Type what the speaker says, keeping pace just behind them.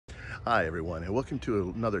Hi everyone, and welcome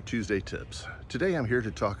to another Tuesday Tips. Today I'm here to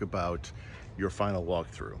talk about your final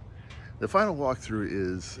walkthrough. The final walkthrough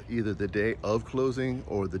is either the day of closing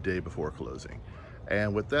or the day before closing.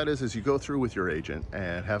 And what that is you go through with your agent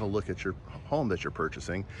and have a look at your home that you're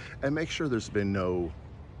purchasing and make sure there's been no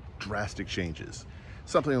drastic changes.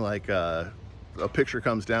 Something like a picture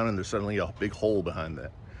comes down and there's suddenly a big hole behind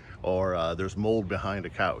it, or there's mold behind a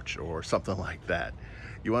couch or something like that.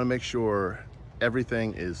 You want to make sure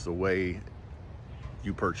everything is the way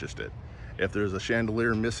you purchased it. If there's a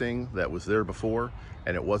chandelier missing that was there before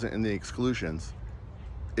and it wasn't in the exclusions,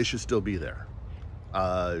 it should still be there.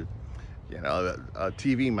 Uh, a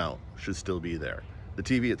TV mount should still be there. The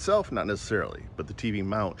TV itself, not necessarily, but the TV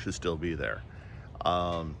mount should still be there.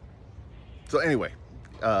 Um, so anyway,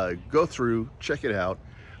 go through, check it out.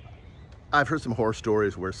 I've heard some horror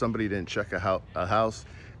stories where somebody didn't check a house,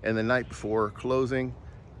 and the night before closing,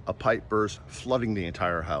 a pipe burst, flooding the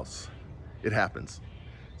entire house. It happens.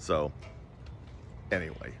 So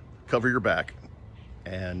anyway, cover your back.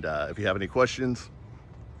 And if you have any questions,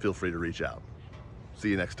 feel free to reach out. See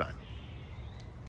you next time.